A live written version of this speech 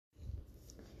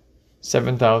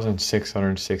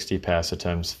7,660 pass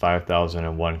attempts,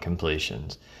 5,001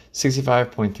 completions.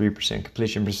 65.3%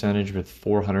 completion percentage with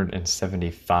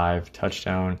 475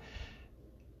 touchdown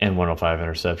and 105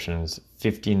 interceptions.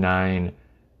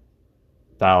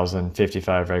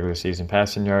 59,055 regular season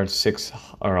passing yards,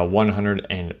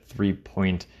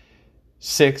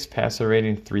 103.6 passer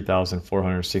rating,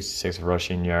 3,466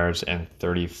 rushing yards, and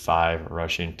 35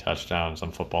 rushing touchdowns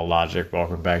on Football Logic.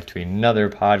 Welcome back to another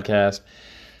podcast.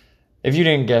 If you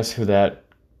didn't guess who that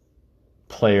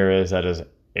player is, that is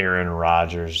Aaron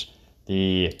Rodgers,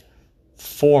 the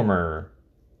former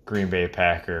Green Bay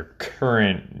Packer,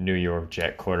 current New York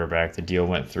Jet quarterback. The deal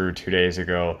went through 2 days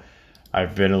ago.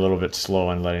 I've been a little bit slow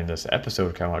on letting this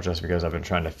episode come out just because I've been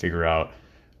trying to figure out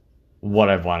what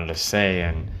I've wanted to say,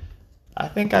 and I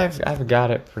think I've got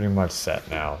it pretty much set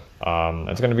now.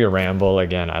 It's going to be a ramble.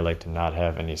 Again, I like to not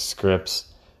have any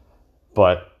scripts,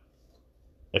 but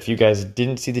if you guys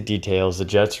didn't see the details, the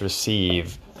Jets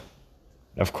receive,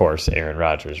 of course, Aaron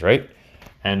Rodgers, right?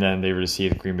 And then they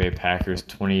received Green Bay Packers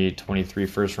 2023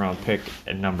 first-round pick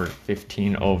at number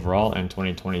 15 overall and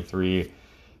 2023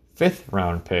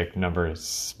 fifth-round pick, number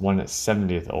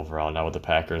 170th overall. Now with the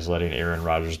Packers letting Aaron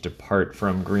Rodgers depart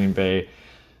from Green Bay,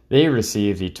 they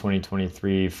received the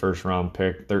 2023 first-round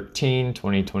pick 13,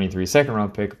 2023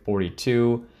 second-round pick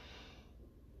 42,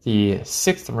 the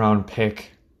sixth-round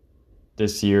pick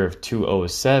this year of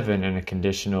 207, and a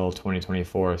conditional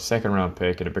 2024 second-round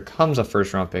pick, and it becomes a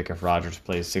first-round pick if Rodgers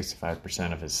plays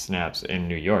 65% of his snaps in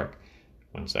New York.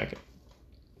 1 second.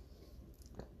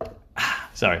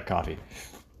 Sorry, coffee.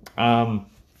 Now,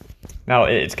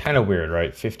 it's kind of weird,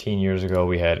 right? 15 years ago,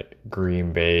 we had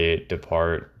Green Bay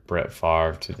depart Brett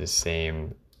Favre to the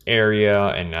same area,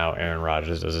 and now Aaron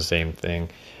Rodgers does the same thing.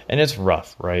 And it's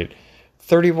rough, right?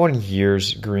 31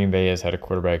 years Green Bay has had a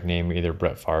quarterback named either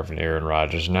Brett Favre and Aaron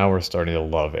Rodgers. Now we're starting the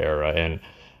love era, and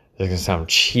it's going to sound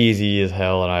cheesy as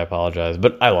hell, and I apologize,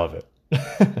 but I love it.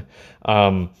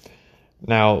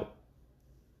 Now,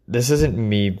 this isn't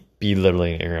me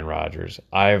belittling Aaron Rodgers.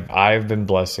 I've been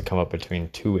blessed to come up between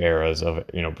two eras of,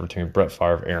 between Brett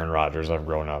Favre, Aaron Rodgers. I've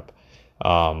grown up.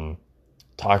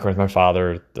 Talking with my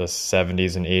father, the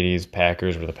 70s and 80s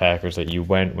Packers were the Packers that you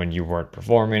went when you weren't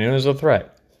performing, and it was a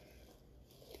threat.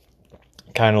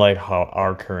 Kind of like how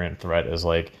our current threat is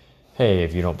like, hey,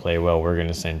 if you don't play well, we're going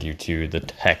to send you to the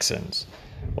Texans.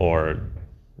 Or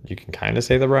you can kind of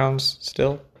say the Browns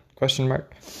still, ? But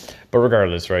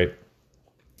regardless, right?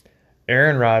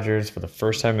 Aaron Rodgers, for the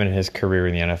first time in his career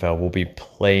in the NFL, will be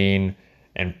playing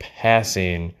and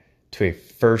passing to a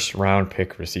first-round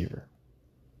pick receiver.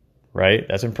 Right?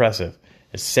 That's impressive.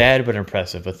 It's sad but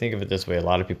impressive. But think of it this way. A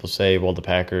lot of people say, well, the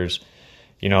Packers,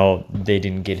 they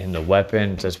didn't get him the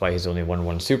weapons. That's why he's only won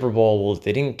one Super Bowl. Well, if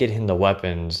they didn't get him the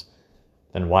weapons,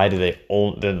 then why do they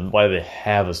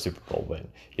have a Super Bowl win?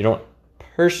 You don't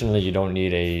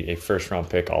need a first-round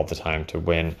pick all the time to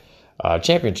win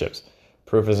championships.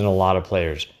 Proof is in a lot of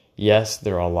players. Yes,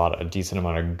 there are a decent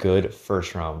amount of good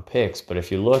first-round picks, but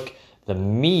if you look, the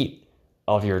meat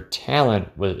of your talent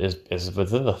is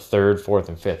within the third, fourth,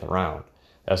 and fifth round.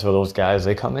 That's where those guys,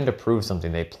 they come in to prove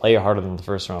something. They play harder than the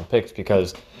first-round picks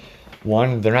because,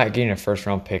 one, they're not getting a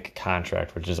first-round pick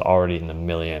contract, which is already in the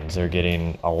millions. They're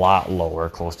getting a lot lower,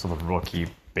 close to the rookie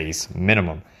base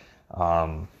minimum.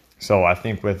 So I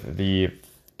think with the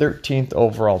 13th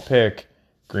overall pick,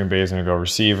 Green Bay is going to go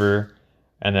receiver.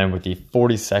 And then with the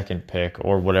 42nd pick,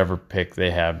 or whatever pick they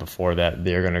have before that,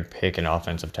 they're going to pick an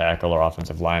offensive tackle or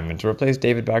offensive lineman to replace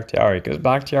David Bakhtiari, because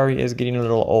Bakhtiari is getting a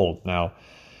little old. Now,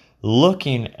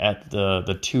 looking at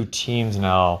the two teams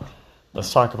now,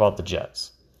 let's talk about the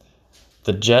Jets.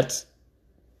 The Jets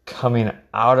coming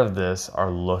out of this are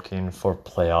looking for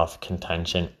playoff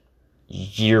contention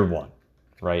year one,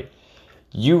 right?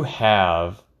 You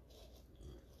have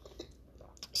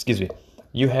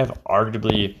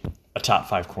arguably a top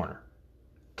 5 corner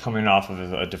coming off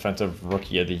of a defensive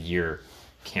rookie of the year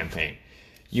campaign.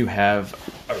 You have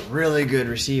a really good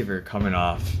receiver coming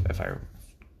off, if I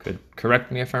could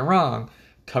correct me if I'm wrong,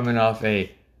 coming off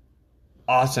a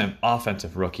awesome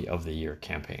offensive rookie of the year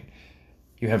campaign.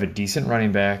 You have a decent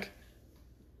running back.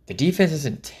 The defense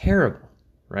isn't terrible,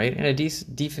 right? And a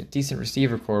decent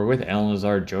receiver core with Allen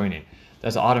Lazard joining.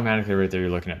 That's automatically right there. You're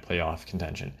looking at playoff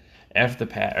contention. If the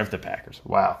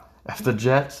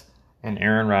Jets and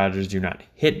Aaron Rodgers do not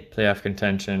hit playoff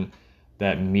contention,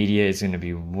 that media is going to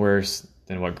be worse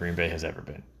than what Green Bay has ever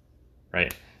been,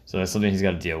 right? So that's something he's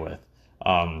got to deal with.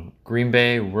 Green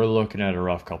Bay, we're looking at a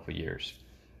rough couple years,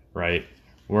 right?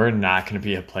 We're not going to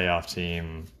be a playoff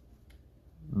team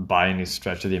by any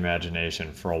stretch of the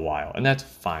imagination for a while, and that's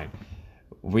fine.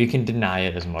 We can deny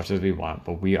it as much as we want,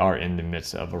 but we are in the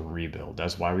midst of a rebuild.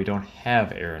 That's why we don't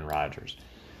have Aaron Rodgers.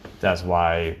 That's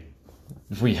why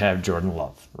we have Jordan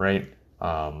Love, right?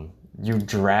 You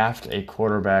draft a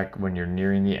quarterback when you're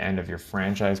nearing the end of your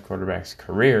franchise quarterback's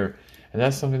career, and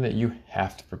that's something that you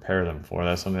have to prepare them for.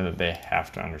 That's something that they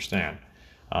have to understand.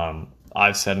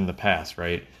 I've said in the past,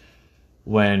 right?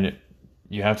 When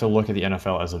you have to look at the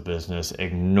NFL as a business,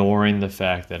 ignoring the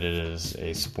fact that it is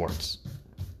a sports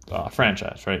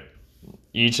franchise, right?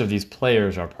 Each of these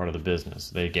players are part of the business.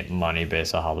 They get money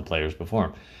based on how the players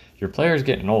perform. Your player's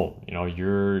getting old. You know,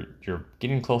 you're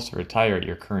getting close to retire at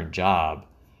your current job.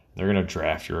 They're gonna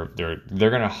draft they're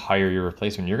gonna hire your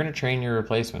replacement. You're gonna train your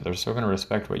replacement. They're still gonna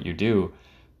respect what you do,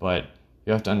 but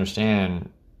you have to understand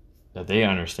that they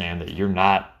understand that you're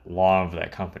not long for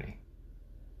that company.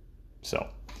 So,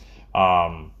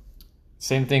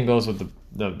 same thing goes with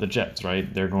the Jets,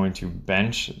 right? They're going to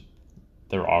bench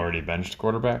their already benched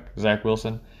quarterback, Zach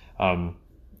Wilson.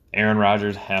 Aaron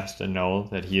Rodgers has to know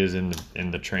that he is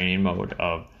in the training mode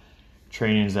of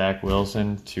training Zach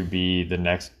Wilson to be the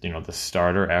next, the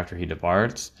starter after he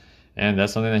departs, and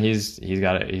that's something that he's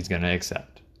going to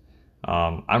accept.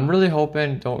 I'm really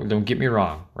hoping. Don't get me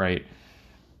wrong, right?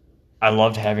 I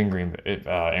loved having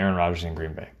Aaron Rodgers in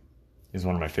Green Bay. He's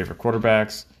one of my favorite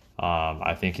quarterbacks.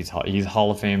 I think he's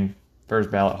Hall of Fame, first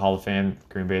ballot Hall of Fame.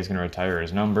 Green Bay is going to retire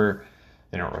his number.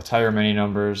 They don't retire many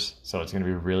numbers, so it's going to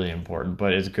be really important.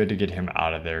 But it's good to get him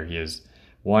out of there. He's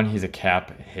a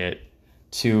cap hit.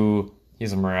 2,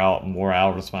 he's a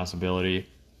morale responsibility.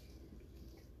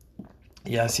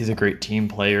 Yes, he's a great team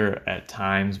player at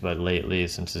times, but lately,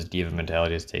 since his diva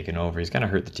mentality has taken over, he's going to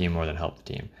hurt the team more than help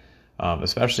the team.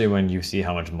 Especially when you see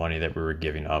how much money that we were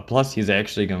giving up. Plus, he's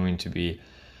actually going to be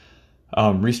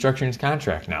restructuring his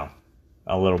contract now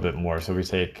a little bit more, so we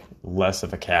take less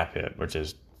of a cap hit, which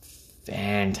is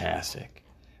fantastic,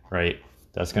 right?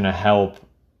 That's going to help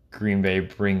Green Bay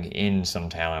bring in some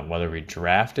talent, whether we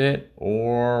draft it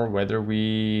or whether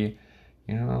we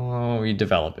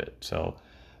develop it. So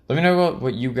let me know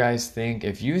what you guys think.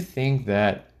 If you think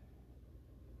that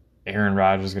Aaron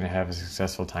Rodgers is going to have a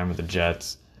successful time with the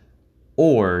Jets,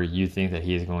 or you think that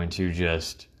he's going to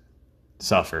just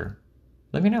suffer,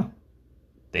 let me know.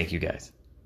 Thank you guys.